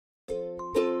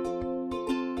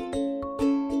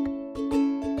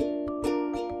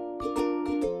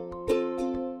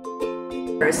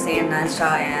stay in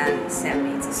nutshell and send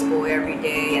me to school every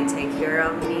day and take care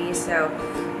of me. So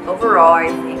overall,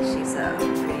 I think she's a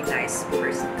pretty nice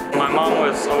person. My mom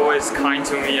was always kind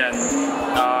to me, and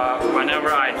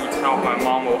whenever I need help, my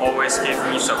mom will always give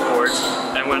me support.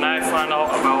 And when I find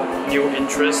out about new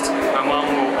interests, my mom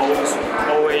will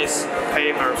always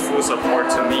pay her full support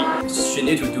to me. She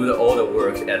needs to do all the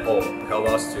work at home, help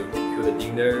us to cook the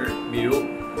dinner meal,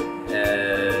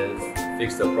 and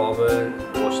fix the problem,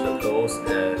 wash the clothes,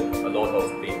 and a lot of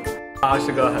things. 她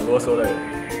是个很啰嗦的人，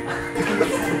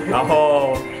然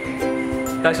后，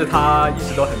但是她一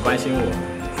直都很关心我，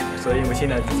所以母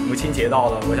亲节到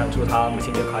了，我想祝她母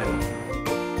亲节快乐。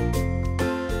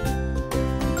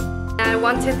I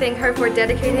want to thank her for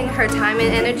dedicating her time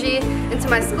and energy into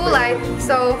my school life.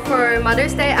 So for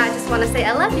Mother's Day, I just want to say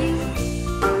I love you.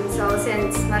 So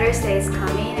since Mother's Day is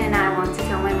coming, and I want to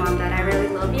tell my mom that I really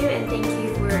love you and thank you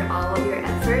for all of your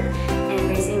effort and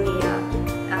raising me up.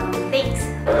 Thanks.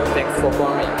 Thanks for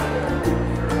born me.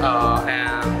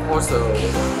 And also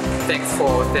thanks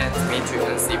for sending me to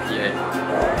NCPA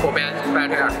for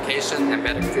better education and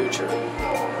better future.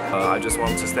 I just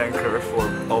want to thank her for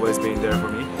always being there for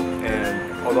me,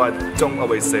 and although I don't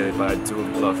always say it, but I do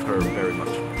love her very much.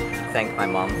 Thank my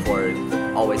mom for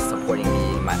always supporting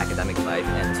me in my academic life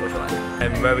and social life.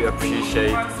 I'm very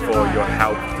appreciative for your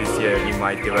help this year in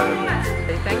my development.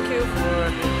 Thank you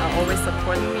for always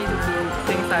supporting me to do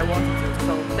things I want to do.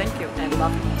 So thank you and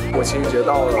love you. 母亲节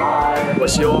到了，我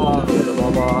希望我的妈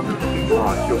妈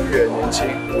永远年轻，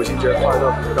母亲节快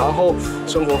乐。然后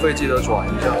生活费记得转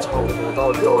一下，差不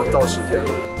多到10天了。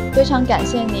非常感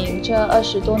谢您这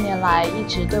20多年来一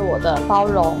直对我的包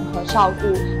容和照顾，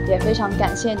也非常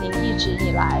感谢您一直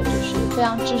以来就是非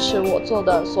常支持我做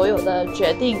的所有的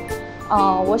决定。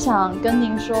我想跟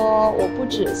您说，我不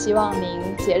只希望您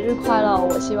节日快乐，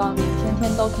我希望您天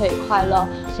天都可以快乐。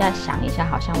现在想一下，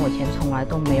好像我以前从来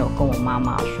都没有跟我妈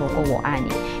妈说过我爱你，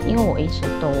因为我一直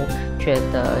都觉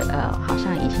得，好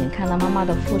像以前看到妈妈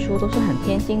的付出都是很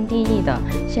天经地义的。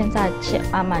现在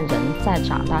慢慢人在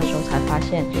长大之后才发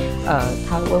现，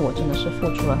她为我真的是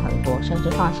付出了很多，甚至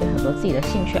放弃很多自己的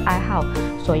兴趣爱好。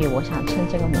所以我想趁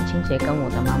这个母亲节跟我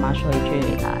的妈妈说一句，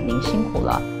您辛苦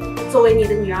了。作为你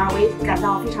的女儿，我也感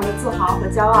到非常的自豪和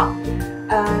骄傲。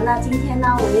那今天呢，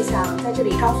我也想在这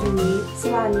里告诉您，希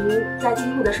望您在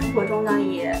今后的生活中呢，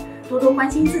也多多关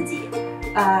心自己，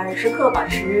时刻保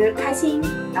持开心，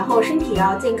然后身体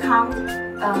要健康。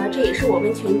这也是我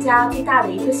们全家最大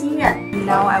的一个心愿。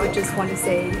Now I would just want to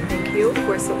say thank you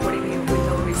for supporting me with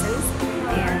no reasons,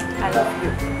 and I love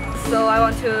you. So I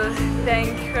want to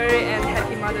thank her and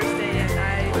Happy Mother's Day, and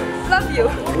I love you.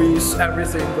 Wish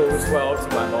everything goes well to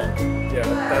my mom. Yeah,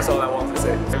 that's all I want to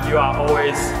say. You are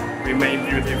always remain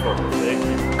beautiful. Thank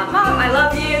you. Mom, I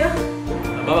love you.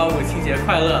 妈妈母亲节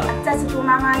快乐！再次祝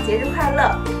妈妈节日快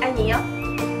乐，爱你哟。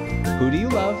Who do you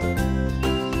love?